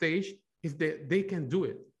first stage is that they can do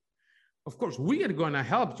it. Of course, we are going to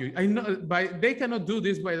help you. I know they cannot do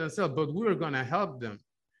this by themselves, but we are going to help them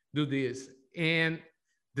do this. And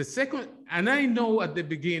the second, and I know at the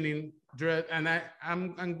beginning, and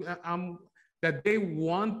I'm that they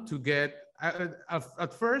want to get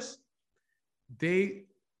at first they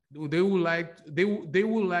would like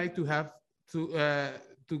to have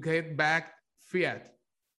to get back fiat,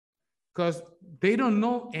 because they don't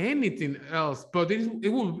know anything else. But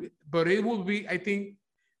it will be, I think,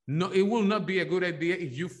 no, it will not be a good idea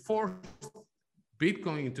if you force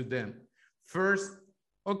Bitcoin into them. First,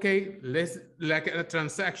 okay, let's like a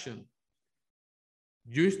transaction.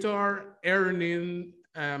 You start earning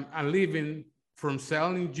a living from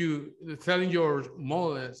selling your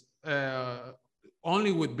moles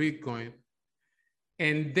only with Bitcoin,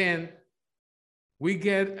 and then we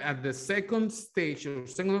get at the second stage or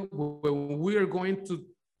second when we are going to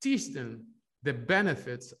teach them the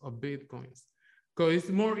benefits of Bitcoins, because it's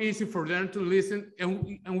more easy for them to listen,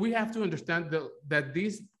 and we have to understand that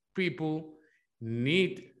these people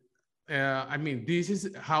need. I mean, this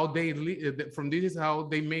is how they live. This is how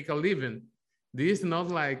they make a living. This is not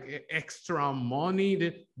like extra money.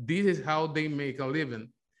 This is how they make a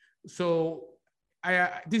living. So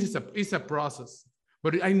it's a process,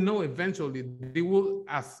 but I know eventually they will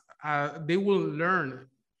learn,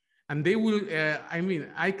 and they will. I mean,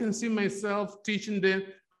 I can see myself teaching them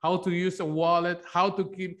how to use a wallet, how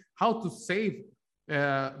to save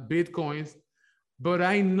Bitcoins, but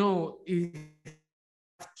I know it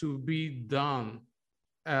has to be done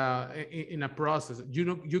in a process.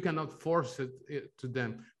 You cannot force it to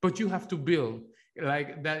them, but you have to build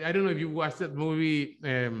like that. I don't know if you watched that movie,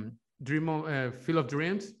 Field of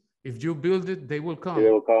Dreams. If you build it, they will come. They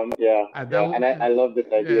will come, yeah. And I love this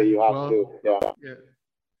idea. You have to, yeah.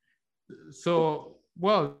 So,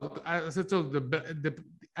 well, as I told,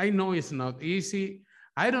 I know it's not easy.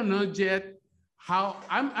 I don't know yet how.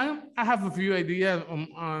 I have a few ideas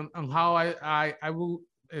on how I will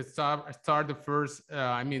start the first.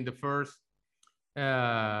 The first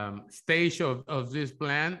stage of this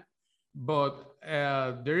plan, but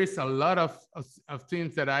there is a lot of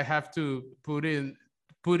things that I have to put in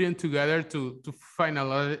together to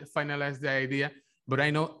finalize the idea. But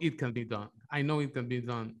I know it can be done. I know it can be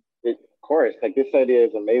done. Of course, like this idea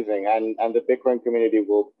is amazing, and the Bitcoin community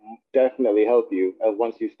will definitely help you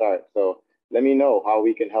once you start. So let me know how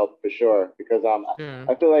we can help for sure, because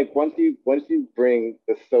I feel like once you bring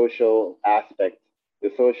the social aspect,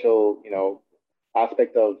 the social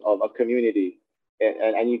aspect of a community,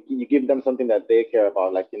 and you give them something that they care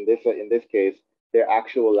about, like in this case, their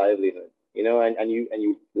actual livelihood, and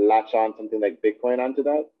you latch on something like Bitcoin onto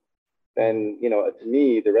that, then to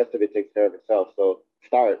me the rest of it takes care of itself. So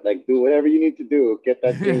do whatever you need to do, get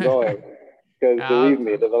that thing going, because believe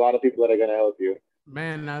me, there's a lot of people that are going to help you.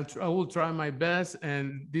 Man, I will try my best,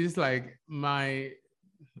 and this is like my,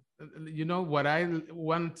 what I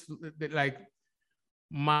want, like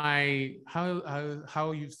my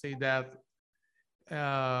how you say that.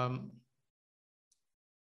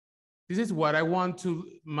 This is what I want to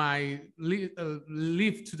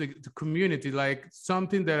leave to the community, like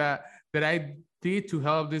something that I did to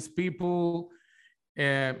help these people.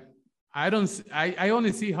 I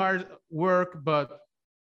only see hard work, but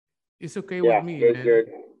it's okay with me.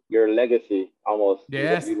 Your legacy, almost.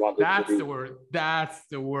 Yes, that's the word. That's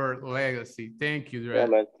the word, legacy. Thank you, Dre. Yeah,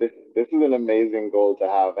 man, this is an amazing goal to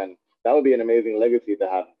have, and that would be an amazing legacy to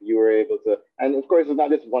have. You were able to, and of course, it's not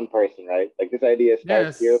just one person, right? Like this idea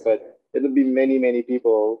starts here, but it'll be many, many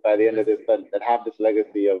people by the end of this that have this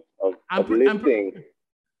legacy of lifting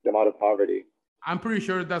them out of poverty. I'm pretty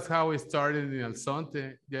sure that's how it started in El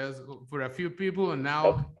Zonte, just for a few people, and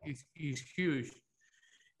now it's huge.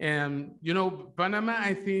 And Panama,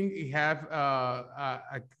 I think it have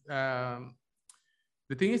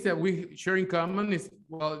the thing is that we share in common is,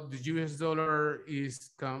 well, the US dollar is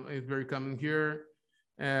very common here,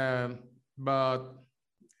 but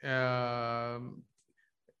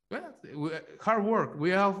hard work. We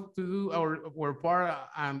have to do our part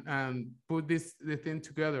and put this thing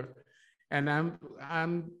together. And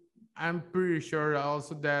I'm pretty sure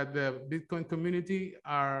also that the Bitcoin community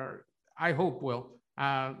are, I hope, well,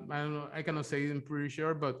 I don't know, I cannot say I'm pretty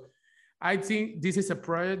sure, but I think this is a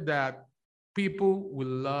project that people will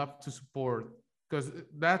love to support, because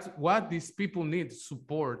that's what these people need,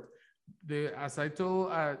 support. As I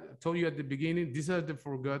told you at the beginning, these are the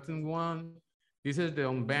forgotten one. This is the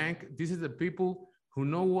unbanked. This is the people who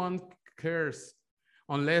no one cares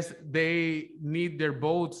unless they need their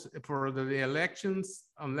votes for the elections,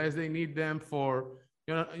 unless they need them for,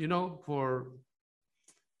 for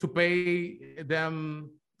to pay them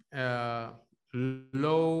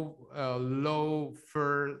low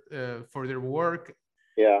for their work.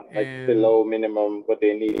 Yeah, like the low minimum, what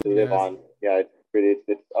they need to live on. Yeah,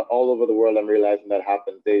 it's all over the world. I'm realizing that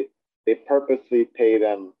happens. They purposely pay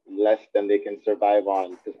them less than they can survive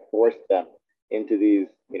on to force them into these,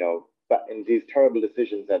 in these terrible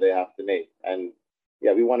decisions that they have to make. And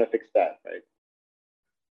yeah, we want to fix that, right?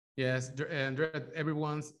 Yes, and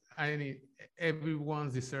everyone's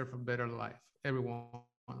deserve a better life. Everyone,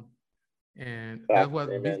 and that's what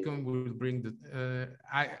Bitcoin will bring.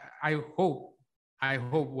 I hope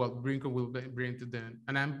what Bitcoin will bring to them,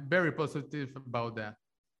 and I'm very positive about that.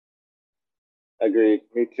 Agreed.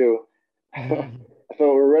 Me too.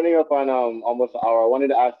 So we're running up on almost an hour. I wanted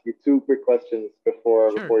to ask you two quick questions before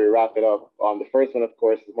we wrap it up. The first one, of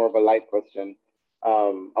course, is more of a light question. I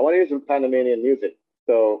want to hear some Panamanian music.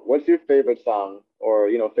 So, what's your favorite song, or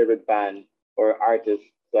favorite band or artist,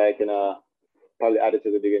 so I can probably add it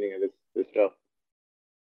to the beginning of this show?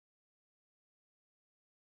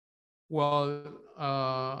 Well,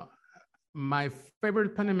 my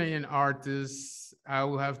favorite Panamanian artist, I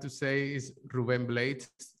will have to say, is Ruben Blades.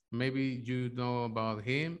 Maybe you know about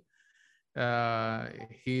him.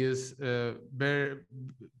 He is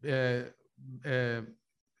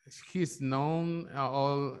he's known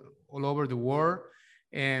all over the world,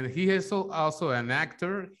 and he is also an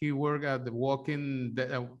actor. He worked at the Walking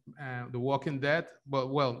Dead, but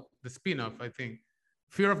well, the spin-off, I think,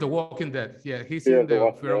 Fear of the Walking Dead. Yeah, he's in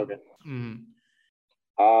the Fear of.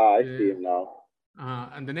 I see him now.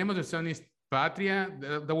 And the name of the song is Patria.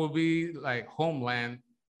 That will be like Homeland.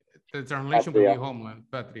 The translation will be Homeland,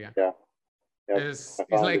 Patria. Yeah. It's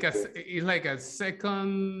like a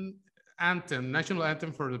second anthem, national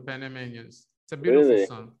anthem for the Panamanians. It's a beautiful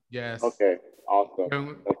song. Yes. Okay.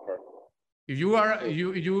 Awesome. If you are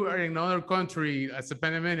in another country as a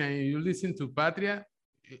Panamanian and you listen to Patria,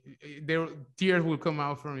 tears will come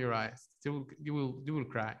out from your eyes. You will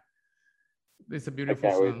cry. It's a beautiful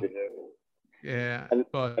song. Yeah. And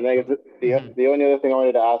I guess the only other thing I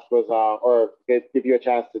wanted to ask was, or give you a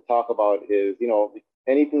chance to talk about is,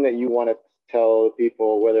 anything that you want to tell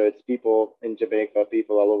people, whether it's people in Jamaica,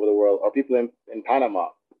 people all over the world, or people in Panama.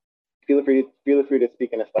 Feel free to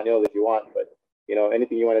speak in Espanol if you want, but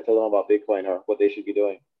anything you want to tell them about Bitcoin or what they should be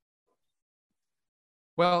doing.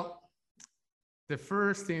 Well, the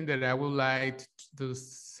first thing that I would like to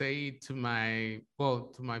say to my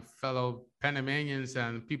fellow Panamanians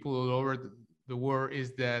and people all over the world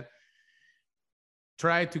is that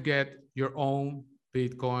try to get your own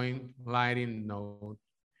Bitcoin Lightning node.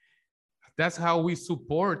 That's how we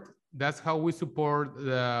support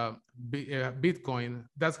the Bitcoin.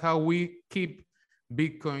 That's how we keep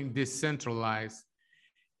Bitcoin decentralized.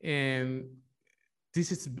 And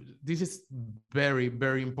this is very,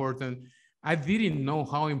 very important. I didn't know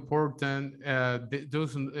how important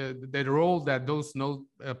the role that those nodes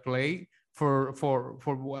play for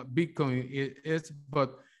what Bitcoin is,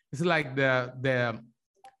 but it's like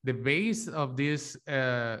the base of this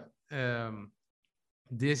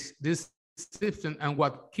this system and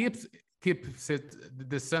what keeps it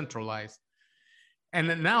decentralized.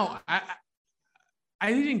 And now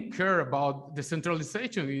I didn't care about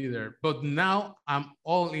decentralization either, but now I'm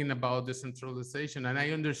all in about decentralization, and I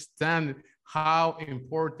understand how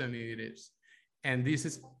important it is. And this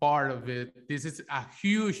is part of it. This is a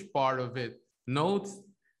huge part of it. Nodes,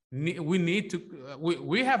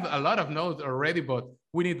 we have a lot of nodes already, but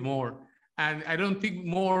we need more. And I don't think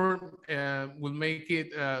more will make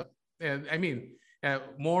it,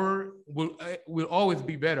 more will always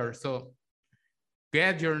be better. So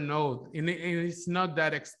get your node. And it's not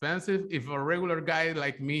that expensive. If a regular guy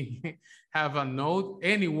like me have a node,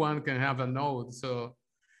 anyone can have a node. So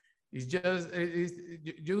it's just,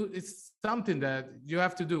 it's something that you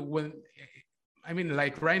have to do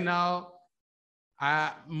like right now,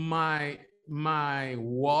 my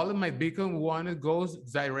wallet, my Bitcoin wallet goes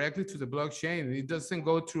directly to the blockchain. It doesn't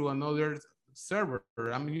go through another server.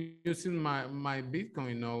 I'm using my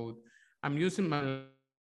Bitcoin node. I'm using my,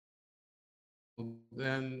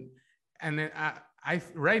 and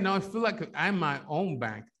right now I feel like I'm my own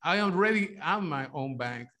bank. I already am my own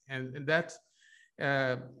bank, and that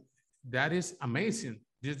is amazing.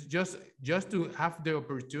 Just to have the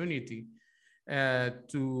opportunity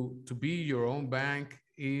to be your own bank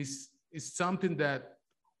is something that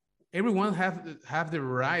everyone have the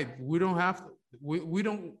right. We don't have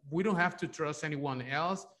to trust anyone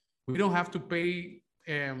else. We don't have to pay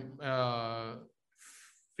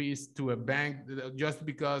fees to a bank just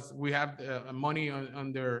because we have money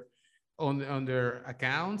on their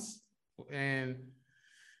accounts. And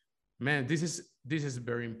man, this is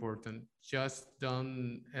very important. Just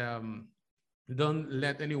don't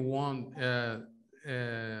let anyone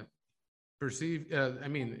perceive.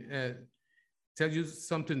 Tell you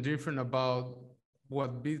something different about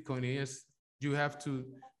what Bitcoin is. You have to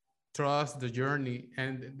trust the journey,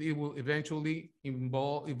 and it will eventually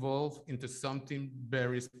evolve into something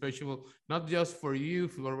very special, not just for you,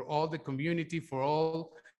 for all the community, for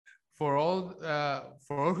all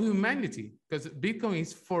humanity, because Bitcoin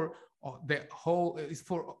is for the whole, it's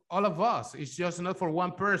for all of us. It's just not for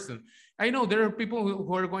one person. I know there are people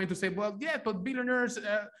who are going to say, well, yeah, but billionaires,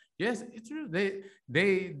 yes, it's true.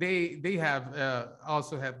 They have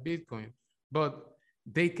also have Bitcoin, but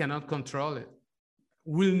they cannot control it.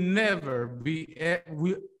 Will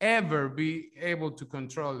ever be able to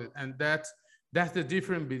control it, and that's the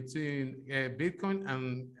difference between Bitcoin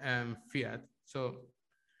and fiat. So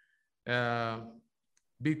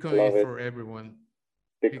Bitcoin is for everyone.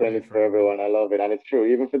 Bitcoin is for everyone. I love it, and it's true,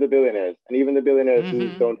 even for the billionaires, and even the billionaires who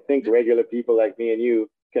don't think regular people like me and you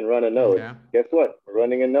can run a node. Yeah. Guess what? We're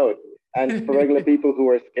running a node. And for regular people who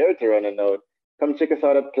are scared to run a node, come check us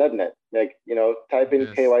out at Plebnet. Like, type in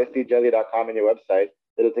kycjelly.com in your website.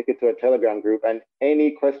 It'll take you to a Telegram group, and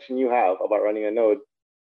any question you have about running a node,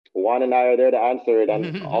 Juan and I are there to answer it,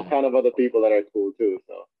 and all kind of other people that are cool too.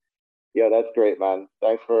 So yeah, that's great, man.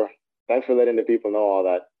 Thanks for letting the people know all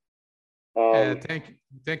that.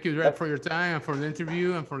 Thank you, Dred, for your time and for the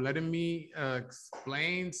interview and for letting me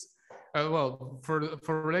explain.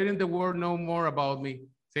 For letting the world know more about me.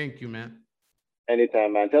 Thank you, man.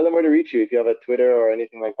 Anytime, man. Tell them where to reach you if you have a Twitter or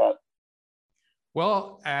anything like that.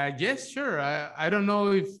 Well, yes, sure. I don't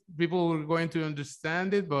know if people are going to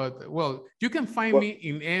understand it, but well, you can find me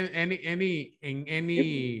in any.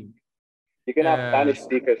 You can have Spanish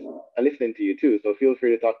speakers listening to you too, so feel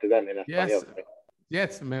free to talk to them in español.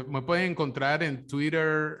 Yes, me pueden encontrar en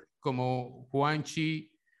Twitter como Juanchi_PTY,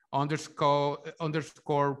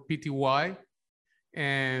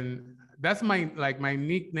 and that's my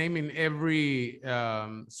nickname in every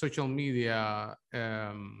social media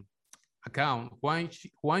account,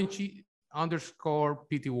 Juanchi_PTY.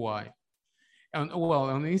 And well,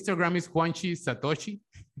 on Instagram is Juanchi Satoshi,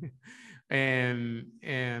 and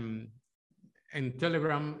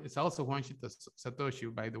Telegram is also Juanchi Satoshi,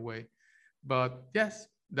 by the way. But yes,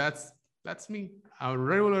 that's me, a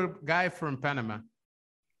regular guy from Panama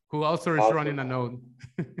who also is running a node.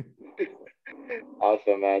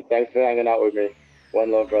 Awesome, man. Thanks for hanging out with me.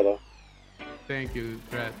 One love, brother. Thank you,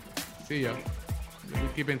 Dred. See ya. We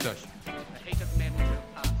keep in touch. I hate that man.